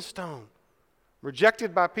living stone,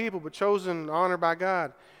 rejected by people, but chosen and honored by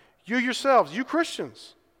God. You yourselves, you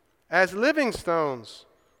Christians, as living stones,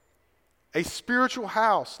 a spiritual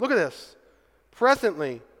house, look at this,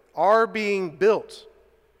 presently are being built,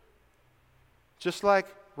 just like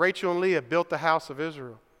Rachel and Leah built the house of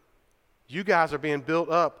Israel. You guys are being built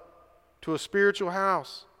up to a spiritual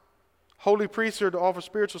house, holy priesthood to offer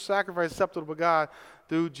spiritual sacrifice acceptable to God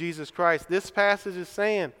through Jesus Christ. This passage is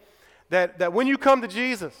saying that when you come to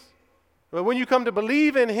Jesus, when you come to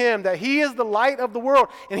believe in Him, that He is the light of the world,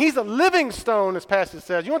 and He's a living stone, this passage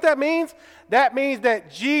says. You know what that means? That means that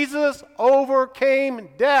Jesus overcame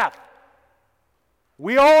death.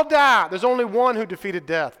 We all die. There's only one who defeated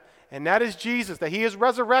death, and that is Jesus, that He is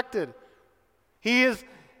resurrected. He is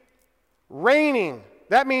reigning.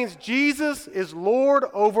 That means Jesus is Lord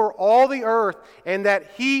over all the earth, and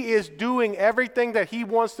that He is doing everything that He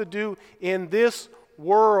wants to do in this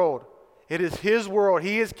world. It is His world.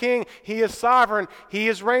 He is king. He is sovereign. He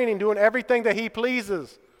is reigning, doing everything that He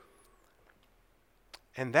pleases.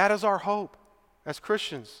 And that is our hope as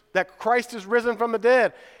Christians, that Christ is risen from the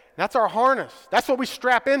dead. That's our harness. That's what we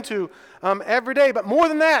strap into every day. But more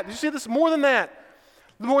than that, you see this? More than that,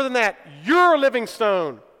 you're a living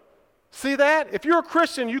stone. See that? If you're a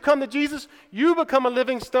Christian, you come to Jesus, you become a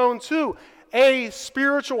living stone too. A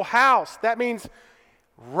spiritual house. That means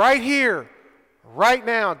right here, right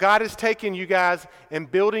now, God is taking you guys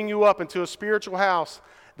and building you up into a spiritual house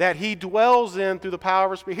that He dwells in through the power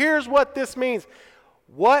of His Spirit. Here's what this means.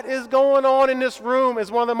 What is going on in this room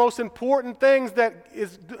is one of the most important things that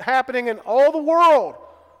is happening in all the world.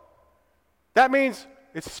 That means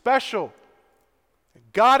it's special.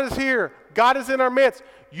 God is here. God is in our midst.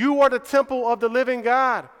 You are the temple of the living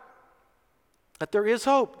God. That there is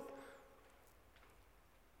hope.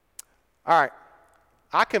 All right.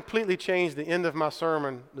 I completely changed the end of my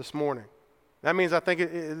sermon this morning. That means I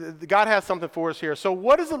think God has something for us here. So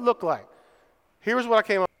what does it look like? Here's what I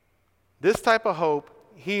came up with. This type of hope,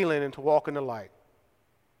 healing, and to walk in the light.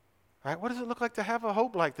 All right? What does it look like to have a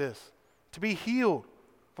hope like this? to be healed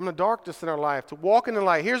from the darkness in our life, to walk in the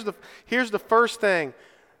light. Here's the first thing.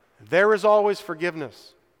 There is always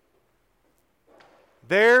forgiveness.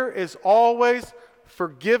 There is always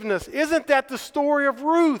forgiveness. Isn't that the story of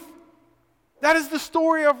Ruth? That is the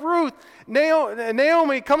story of Ruth.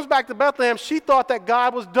 Naomi comes back to Bethlehem. She thought that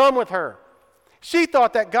God was done with her. She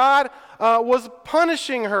thought that God was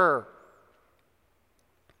punishing her.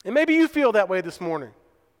 And maybe you feel that way this morning.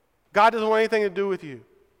 God doesn't want anything to do with you.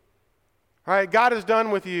 Right? God is done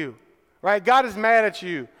with you. Right? God is mad at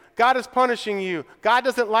you. God is punishing you. God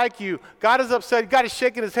doesn't like you. God is upset. God is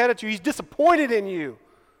shaking his head at you. He's disappointed in you.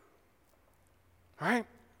 Right?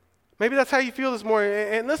 Maybe that's how you feel this morning.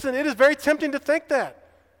 And listen, it is very tempting to think that.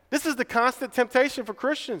 This is the constant temptation for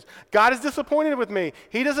Christians. God is disappointed with me.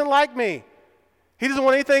 He doesn't like me. He doesn't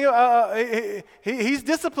want anything. He's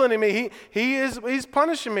disciplining me. He's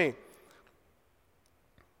punishing me.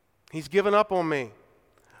 He's given up on me.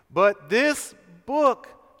 But this book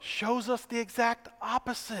shows us the exact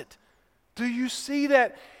opposite. Do you see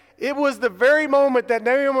that? It was the very moment that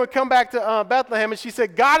Naomi would come back to Bethlehem and she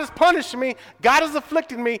said, God has punished me. God has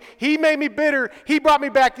afflicted me. He made me bitter. He brought me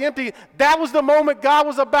back empty. That was the moment God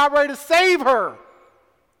was about ready to save her.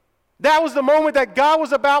 That was the moment that God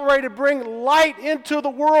was about ready to bring light into the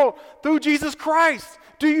world through Jesus Christ.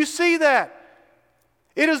 Do you see that?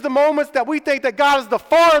 It is the moments that we think that God is the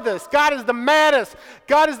farthest, God is the maddest,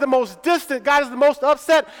 God is the most distant, God is the most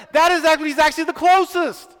upset. That is actually, he's actually the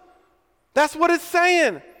closest. That's what it's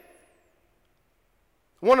saying.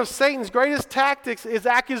 One of Satan's greatest tactics is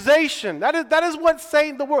accusation. That is what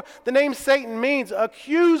Satan, the name Satan means,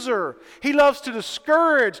 accuser. He loves to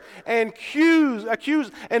discourage and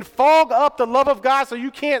accuse and fog up the love of God so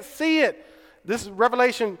you can't see it. This is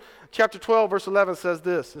Revelation chapter 12, verse 11 says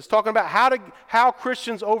this. It's talking about how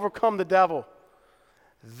Christians overcome the devil.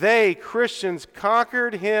 They, Christians,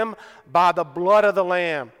 conquered him by the blood of the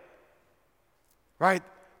Lamb. Right?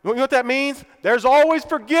 You know what that means? There's always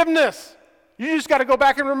forgiveness. You just got to go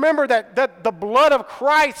back and remember that the blood of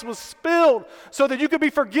Christ was spilled so that you could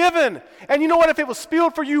be forgiven. And you know what? If it was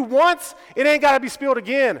spilled for you once, it ain't got to be spilled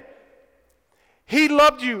again. He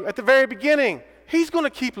loved you at the very beginning. He's going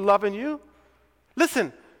to keep loving you.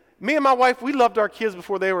 Listen, me and my wife, we loved our kids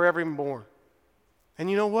before they were ever even born.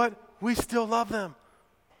 And you know what? We still love them.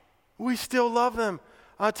 We still love them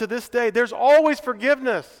to this day. There's always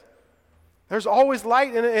forgiveness. There's always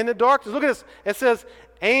light in the darkness. Look at this. It says,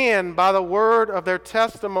 and by the word of their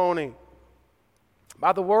testimony.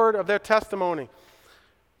 By the word of their testimony.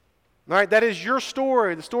 All right, that is your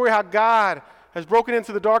story, the story how God has broken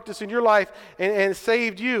into the darkness in your life and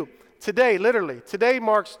saved you. Today, literally, today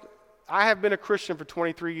marks, I have been a Christian for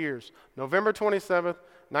 23 years. November 27th,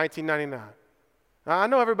 1999. Now, I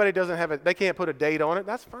know everybody doesn't have it, they can't put a date on it.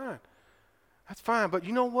 That's fine. That's fine. But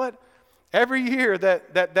you know what? Every year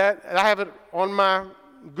that I have it on my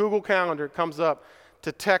Google Calendar, it comes up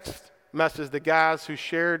to text message the guys who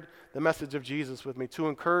shared the message of Jesus with me to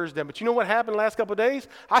encourage them. But you know what happened the last couple of days?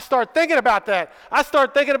 I started thinking about that. I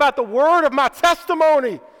started thinking about the word of my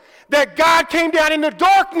testimony, that God came down in the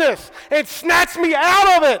darkness and snatched me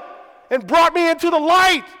out of it and brought me into the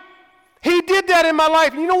light. He did that in my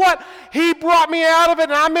life. And you know what? He brought me out of it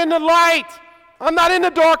and I'm in the light. I'm not in the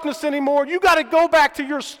darkness anymore. You got to go back to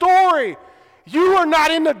your story. You are not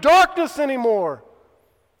in the darkness anymore.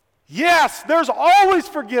 Yes, there's always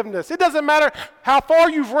forgiveness. It doesn't matter how far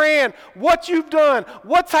you've ran, what you've done,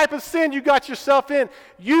 what type of sin you got yourself in.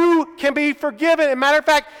 You can be forgiven. As a matter of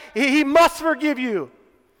fact, he must forgive you.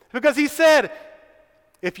 Because he said,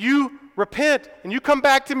 if you repent and you come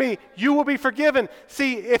back to me, you will be forgiven.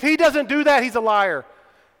 See, if he doesn't do that, he's a liar.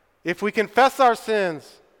 If we confess our sins,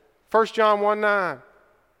 1 John 1:9.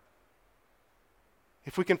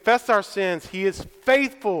 If we confess our sins, he is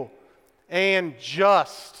faithful and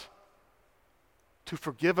just to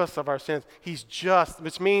forgive us of our sins. He's just,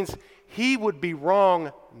 which means he would be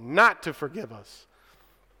wrong not to forgive us.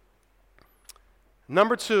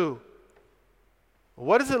 Number 2,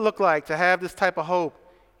 what does it look like to have this type of hope,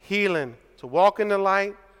 healing, to walk in the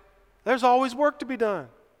light? There's always work to be done.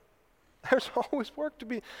 There's always work to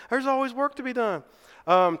be done.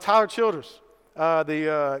 Tyler Childers,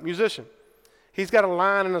 the musician, he's got a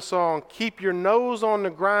line in the song, keep your nose on the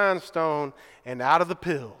grindstone and out of the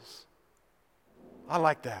pills. I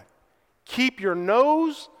like that. Keep your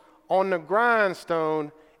nose on the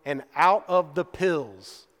grindstone and out of the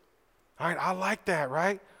pills. All right, I like that,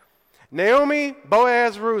 right? Naomi,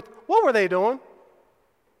 Boaz, Ruth, what were they doing?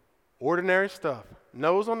 Ordinary stuff.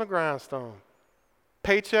 Nose on the grindstone.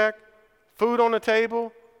 Paycheck, food on the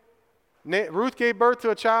table. Ruth gave birth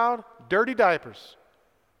to a child, dirty diapers.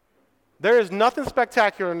 There is nothing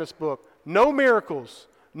spectacular in this book. no miracles,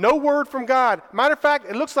 no word from God. Matter of fact,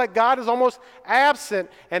 it looks like God is almost absent,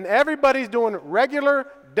 and everybody's doing regular,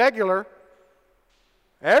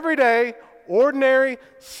 everyday, ordinary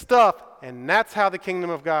stuff. And that's how the kingdom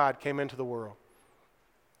of God came into the world.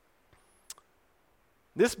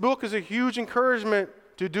 This book is a huge encouragement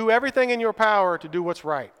to do everything in your power to do what's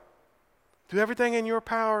right. Do everything in your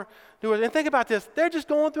power. Do it. And think about this. They're just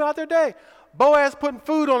going throughout their day. Boaz putting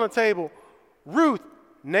food on the table. Ruth,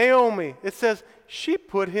 Naomi, it says she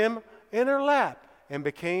put him in her lap and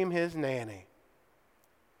became his nanny.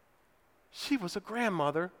 She was a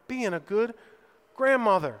grandmother, being a good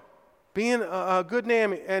grandmother, being a good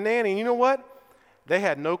nanny. And you know what? They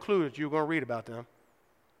had no clue that you were going to read about them.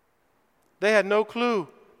 They had no clue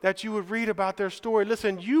that you would read about their story.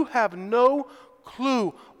 Listen, you have no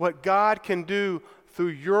clue what God can do through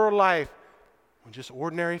your life with just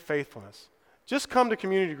ordinary faithfulness. Just come to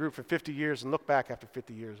community group for 50 years and look back after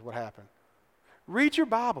 50 years, what happened. Read your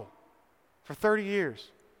Bible for 30 years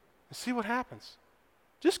and see what happens.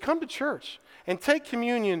 Just come to church and take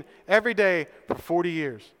communion every day for 40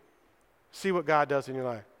 years. See what God does in your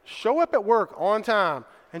life. Show up at work on time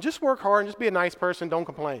and just work hard and just be a nice person, don't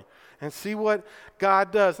complain, and see what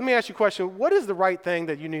God does. Let me ask you a question. What is the right thing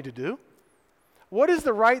that you need to do? What is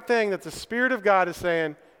the right thing that the Spirit of God is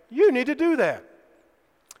saying, you need to do that?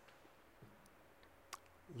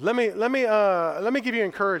 Let me give you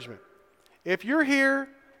encouragement. If you're here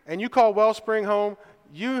and you call Wellspring home,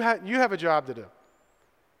 you have a job to do.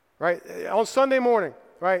 Right? On Sunday morning,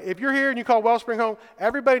 right? If you're here and you call Wellspring home,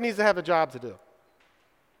 everybody needs to have a job to do.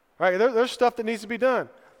 Right? There's stuff that needs to be done.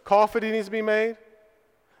 Coffee that needs to be made.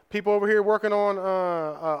 People over here working on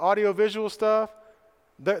audio-visual stuff.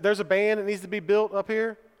 There's a band that needs to be built up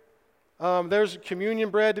here. There's communion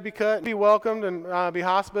bread to be cut, be welcomed, and be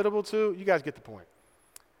hospitable to. You guys get the point.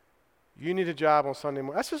 You need a job on Sunday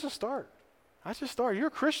morning. That's just a start. That's just a start. You're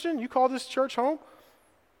a Christian. You call this church home.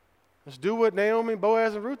 Let's do what Naomi,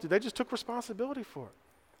 Boaz, and Ruth did. They just took responsibility for it.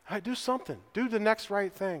 All right, do something. Do the next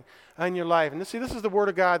right thing in your life. And see, this is the word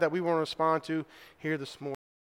of God that we want to respond to here this morning.